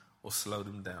sometimes or slow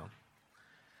them down.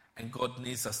 And God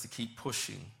needs us to keep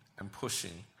pushing and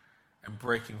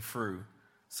breaking through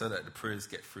so that the prayers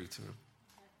get through to him.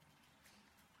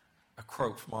 A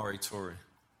quote from R.A. Torrey.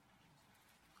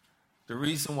 The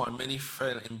reason why many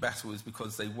fail in battle is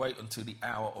because they wait until the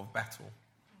hour of battle.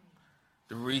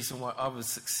 The reason why others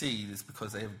succeed is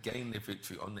because they have gained their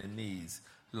victory on their knees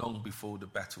long before the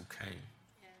battle came.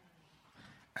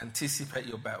 Yeah. Anticipate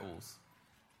your battles.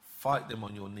 Fight them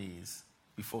on your knees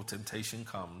before temptation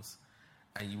comes,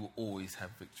 and you will always have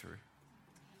victory.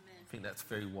 Amen. I think that's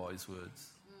very wise words.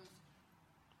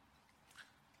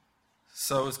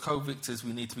 So as co-victors,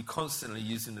 we need to be constantly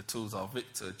using the tools our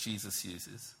victor, Jesus,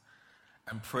 uses.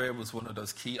 And prayer was one of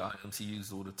those key items he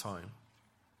used all the time.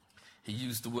 He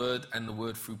used the word and the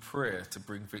word through prayer to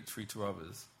bring victory to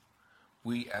others.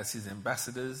 We, as his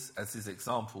ambassadors, as his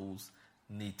examples,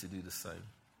 need to do the same.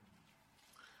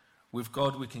 With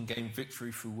God, we can gain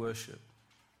victory through worship.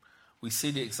 We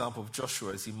see the example of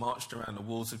Joshua as he marched around the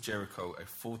walls of Jericho, a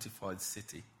fortified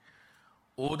city.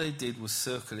 All they did was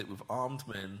circle it with armed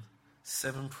men,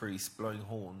 7 priests blowing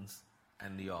horns,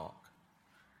 and the ark.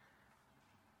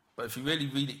 But if you really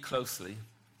read it closely,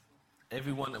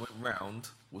 everyone that went round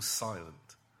was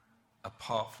silent,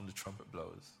 apart from the trumpet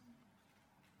blowers.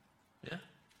 Yeah?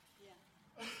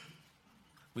 Yeah.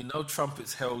 We know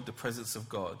trumpets held the presence of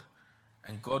God,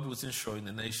 and God was ensuring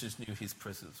the nations knew his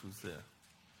presence was there.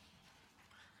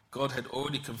 God had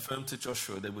already confirmed to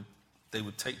Joshua they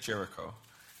would take Jericho,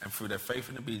 and through their faith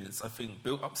and obedience, I think,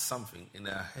 built up something in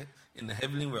the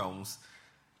heavenly realms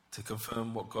to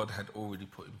confirm what God had already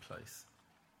put in place.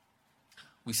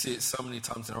 We see it so many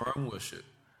times in our own worship,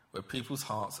 where people's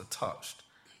hearts are touched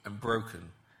and broken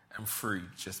and freed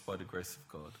just by the grace of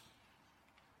God.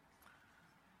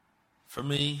 For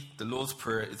me, the Lord's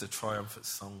Prayer is a triumphant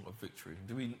song of victory.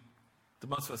 Do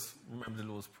most of us remember the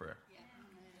Lord's Prayer? Yeah.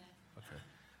 Okay.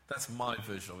 That's my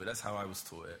version of it. That's how I was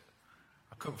taught it.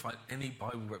 I couldn't find any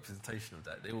Bible representation of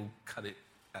that. They all cut it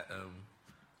at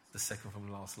the second from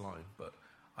the last line, but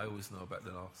I always know about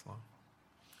the last line.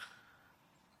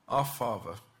 Our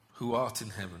Father, who art in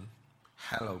heaven,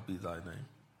 hallowed be thy name.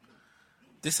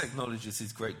 This acknowledges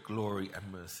his great glory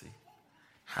and mercy.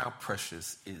 How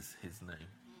precious is his name.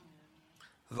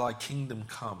 Thy kingdom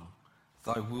come,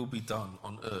 thy will be done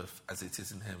on earth as it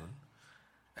is in heaven.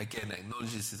 Again,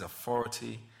 acknowledges his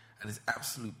authority and his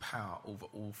absolute power over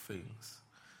all things.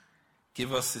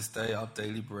 Give us this day our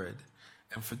daily bread,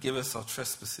 and forgive us our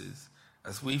trespasses,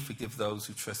 as we forgive those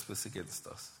who trespass against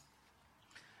us.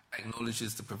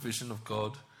 Acknowledges the provision of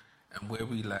God, and where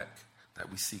we lack, that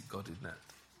we seek God in that.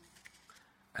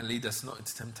 And lead us not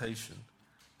into temptation,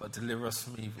 but deliver us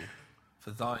from evil.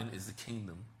 For thine is the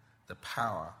kingdom, the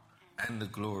power, and the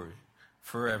glory,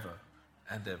 forever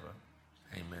and ever.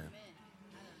 Amen.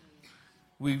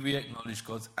 We re-acknowledge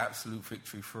God's absolute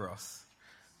victory for us.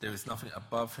 There is nothing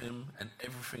above him, and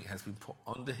everything has been put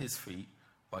under his feet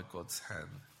by God's hand.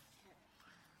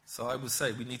 So I would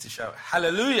say we need to shout,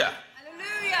 Hallelujah!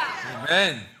 Hallelujah!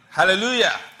 Amen!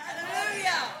 Hallelujah!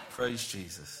 Hallelujah! Praise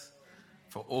Jesus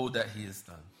for all that he has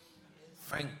done.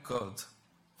 Thank God,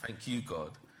 thank you,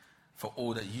 God, for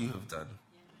all that you have done.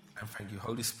 And thank you,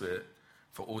 Holy Spirit,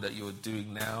 for all that you are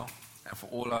doing now and for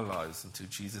all our lives until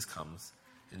Jesus comes.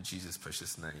 In Jesus'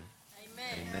 precious name.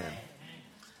 Amen. Amen.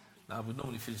 Now, I would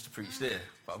normally finish the preach there,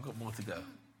 but I've got more to go.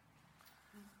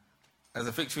 As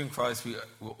a victor in Christ, we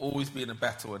will always be in a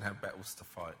battle and have battles to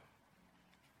fight.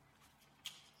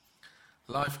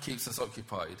 Life keeps us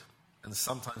occupied, and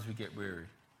sometimes we get weary.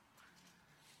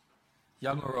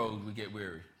 Young or old, we get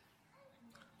weary.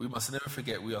 We must never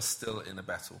forget we are still in a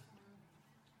battle.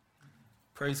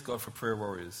 Praise God for prayer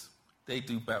warriors. They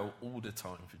do battle all the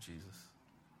time for Jesus.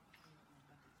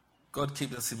 God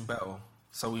keeps us in battle,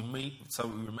 so we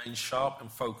remain sharp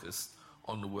and focused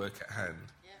on the work at hand.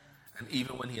 Yeah. And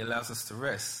even when he allows us to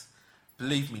rest,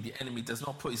 believe me, the enemy does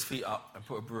not put his feet up and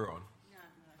put a brew on. No.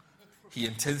 He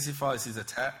intensifies his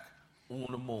attack all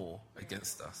the more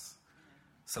against us.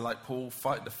 So like Paul,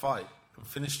 fight the fight and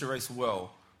finish the race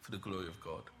well for the glory of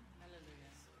God. Hallelujah.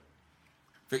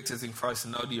 Victors in Christ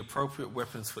know the appropriate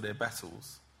weapons for their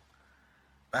battles.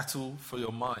 Battles for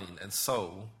your mind and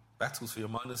soul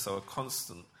are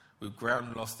constant, with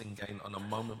ground lost and gained on a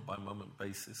moment-by-moment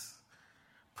basis.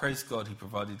 Praise God, he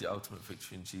provided the ultimate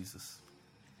victory in Jesus.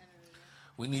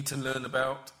 We need to learn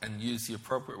about and use the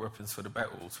appropriate weapons for the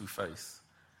battles we face.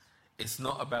 It's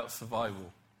not about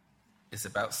survival. It's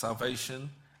about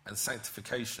salvation and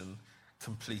sanctification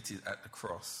completed at the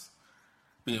cross,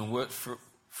 being worked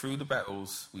through the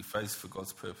battles we face for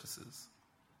God's purposes.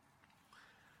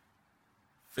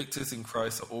 Victors in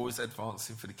Christ are always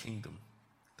advancing for the kingdom.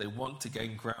 They want to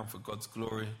gain ground for God's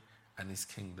glory and his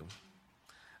kingdom.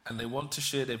 And they want to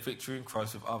share their victory in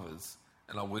Christ with others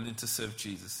and are willing to serve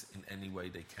Jesus in any way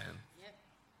they can. Yep.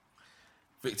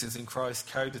 Victors in Christ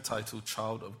carry the title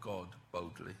Child of God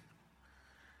boldly.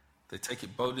 They take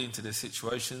it boldly into their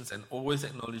situations and always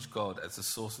acknowledge God as the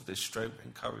source of their strength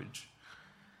and courage.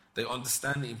 They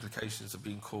understand the implications of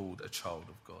being called a child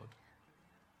of God.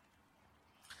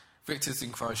 Victors in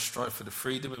Christ strive for the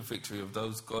freedom and victory of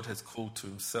those God has called to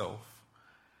himself.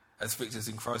 As victors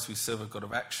in Christ, we serve a God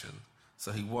of action,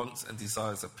 so he wants and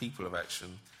desires a people of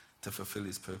action to fulfill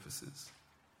his purposes.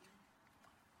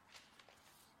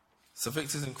 So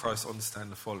victors in Christ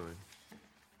understand the following.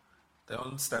 They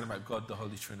understand about God, the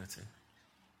Holy Trinity.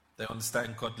 They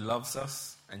understand God loves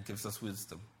us and gives us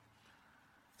wisdom.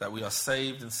 That we are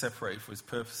saved and separated for his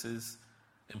purposes,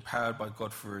 empowered by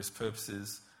God for his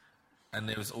purposes, and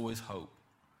there is always hope.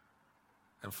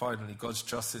 And finally, God's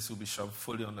justice will be shown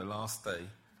fully on the last day,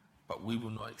 but we will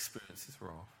not experience his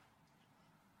wrath.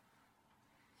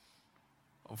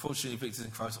 Unfortunately, victors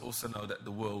in Christ also know that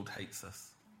the world hates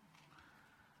us,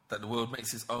 that the world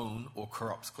makes its own or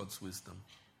corrupts God's wisdom,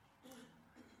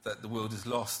 that the world is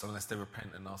lost unless they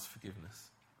repent and ask forgiveness,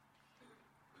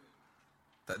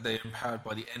 that they are empowered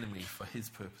by the enemy for his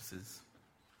purposes,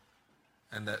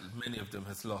 and that many of them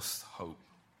has lost hope.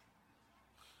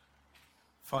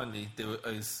 Finally, there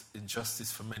is injustice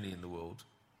for many in the world,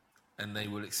 and they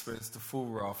will experience the full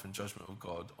wrath and judgment of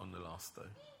God on the last day.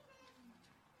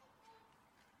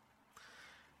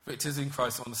 Victors in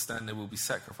Christ understand there will be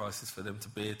sacrifices for them to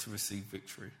bear to receive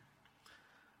victory.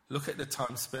 Look at the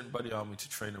time spent by the army to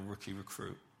train a rookie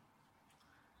recruit.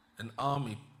 An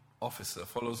army officer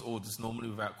follows orders normally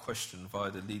without question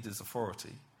via the leader's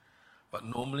authority, but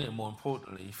normally and more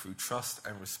importantly through trust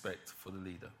and respect for the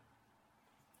leader.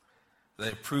 They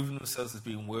have proven themselves as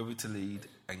being worthy to lead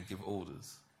and give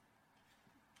orders.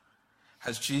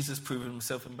 Has Jesus proven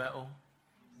himself in battle?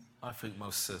 I think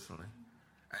most certainly.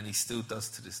 And he still does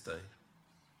to this day.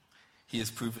 He has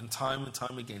proven time and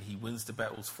time again he wins the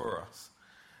battles for us.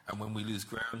 And when we lose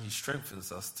ground, he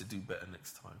strengthens us to do better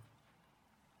next time.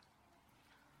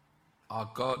 Our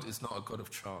God is not a God of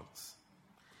chance.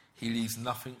 He leaves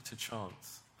nothing to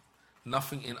chance.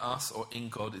 Nothing in us or in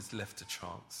God is left to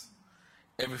chance.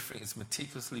 Everything is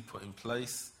meticulously put in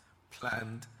place,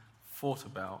 planned, thought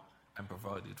about, and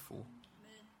provided for.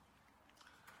 Amen.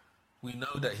 We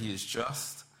know that he is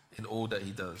just in all that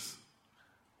he does.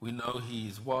 We know he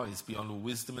is wise beyond all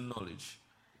wisdom and knowledge.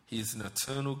 He is an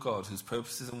eternal God whose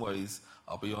purposes and ways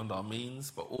are beyond our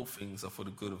means, but all things are for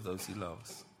the good of those he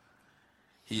loves.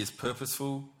 He is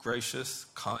purposeful, gracious,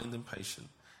 kind, and patient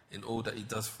in all that he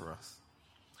does for us.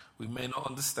 We may not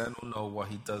understand or know why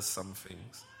he does some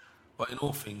things, but in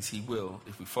all things he will,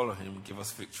 if we follow him, give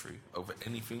us victory over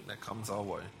anything that comes our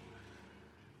way.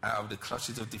 Out of the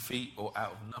clutches of defeat or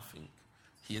out of nothing,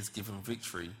 he has given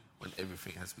victory when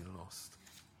everything has been lost.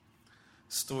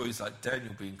 Stories like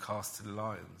Daniel being cast to the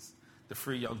lions, the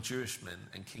 3 young Jewish men,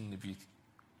 and King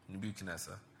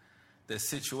Nebuchadnezzar. Their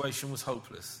situation was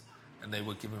hopeless, and they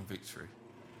were given victory.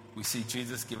 We see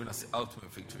Jesus giving us the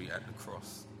ultimate victory at the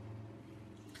cross.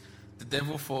 The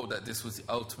devil thought that this was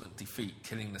the ultimate defeat,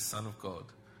 killing the Son of God.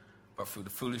 But through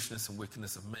the foolishness and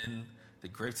wickedness of men, the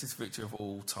greatest victory of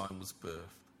all time was birthed.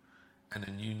 And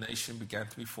a new nation began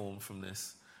to be formed from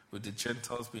this, with the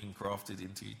Gentiles being grafted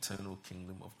into the eternal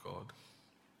kingdom of God.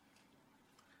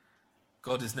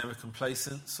 God is never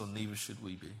complacent, so neither should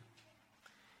we be.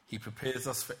 He prepares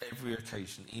us for every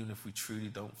occasion, even if we truly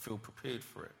don't feel prepared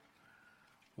for it.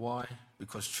 Why?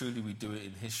 Because truly we do it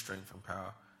in his strength and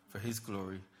power, for his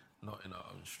glory, not in our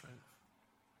own strength.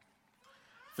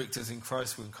 Victors in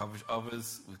Christ will encourage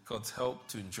others with God's help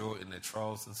to endure in their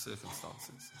trials and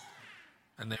circumstances.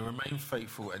 And they remain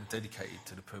faithful and dedicated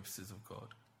to the purposes of God,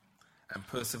 and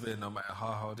persevere no matter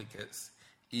how hard it gets,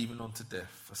 even unto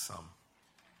death for some.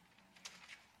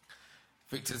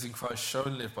 Victors in Christ show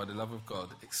and live by the love of God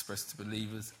expressed to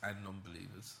believers and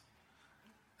non-believers,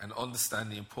 and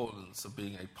understand the importance of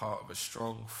being a part of a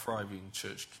strong, thriving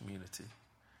church community.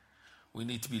 We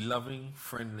need to be loving,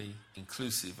 friendly,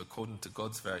 inclusive according to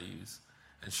God's values,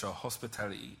 and show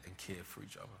hospitality and care for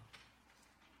each other.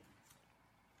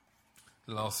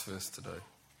 Last verse today.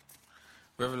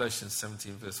 Revelation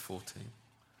 17 verse 14.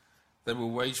 They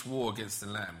will wage war against the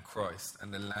Lamb, Christ,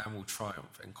 and the Lamb will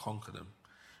triumph and conquer them,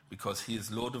 because he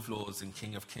is Lord of lords and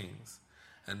King of kings,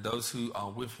 and those who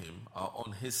are with him are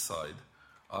on his side,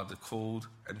 are the called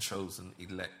and chosen,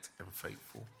 elect and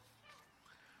faithful.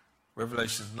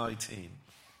 Revelation 19,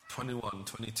 21,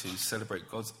 22 celebrate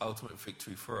God's ultimate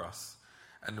victory for us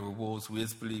and the rewards we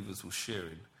as believers will share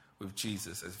in with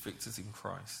Jesus as victors in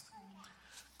Christ.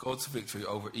 God's victory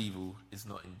over evil is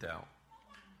not in doubt.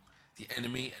 The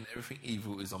enemy and everything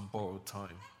evil is on borrowed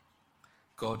time.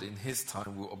 God in his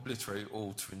time will obliterate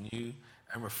all to renew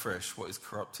and refresh what is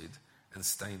corrupted and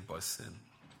stained by sin.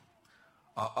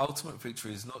 Our ultimate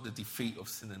victory is not the defeat of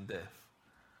sin and death,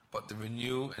 but the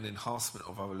renewal and enhancement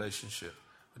of our relationship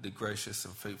with the gracious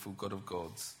and faithful God of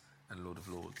gods and Lord of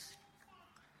lords.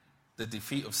 The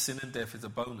defeat of sin and death is a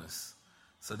bonus,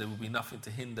 so there will be nothing to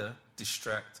hinder,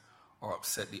 distract, or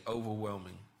upset the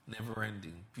overwhelming,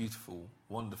 never-ending, beautiful,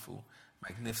 wonderful,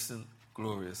 magnificent,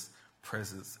 glorious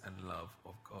presence and love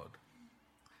of God.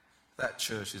 That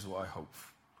church is what I hope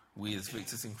we as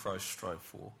victors in Christ strive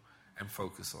for and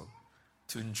focus on,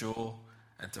 to endure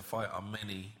and to fight our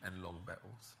many and long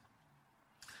battles.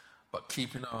 But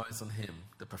keeping our eyes on him,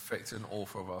 the perfecter and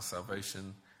author of our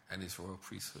salvation and his royal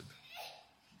priesthood.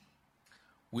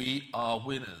 We are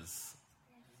winners,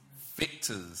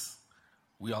 victors.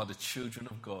 We are the children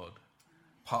of God,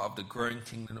 part of the growing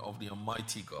kingdom of the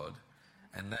Almighty God,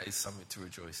 and that is something to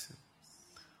rejoice in.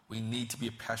 We need to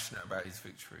be passionate about his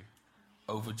victory,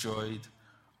 overjoyed,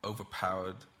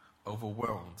 overpowered,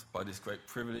 overwhelmed by this great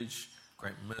privilege,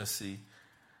 great mercy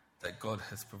that God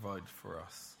has provided for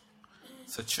us.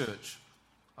 So church,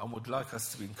 I would like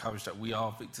us to be encouraged that we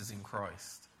are victors in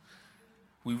Christ.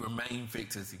 We remain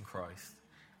victors in Christ,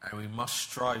 and we must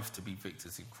strive to be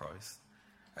victors in Christ.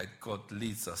 And God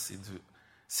leads us into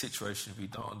situations we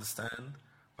don't understand,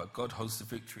 but God holds the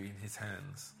victory in his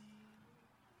hands.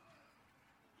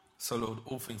 So Lord,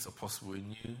 all things are possible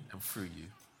in you and through you.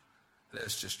 Let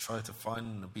us just try to find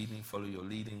and obediently follow your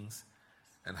leadings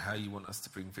and how you want us to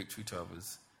bring victory to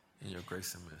others in your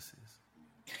grace and mercies.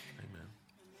 Amen.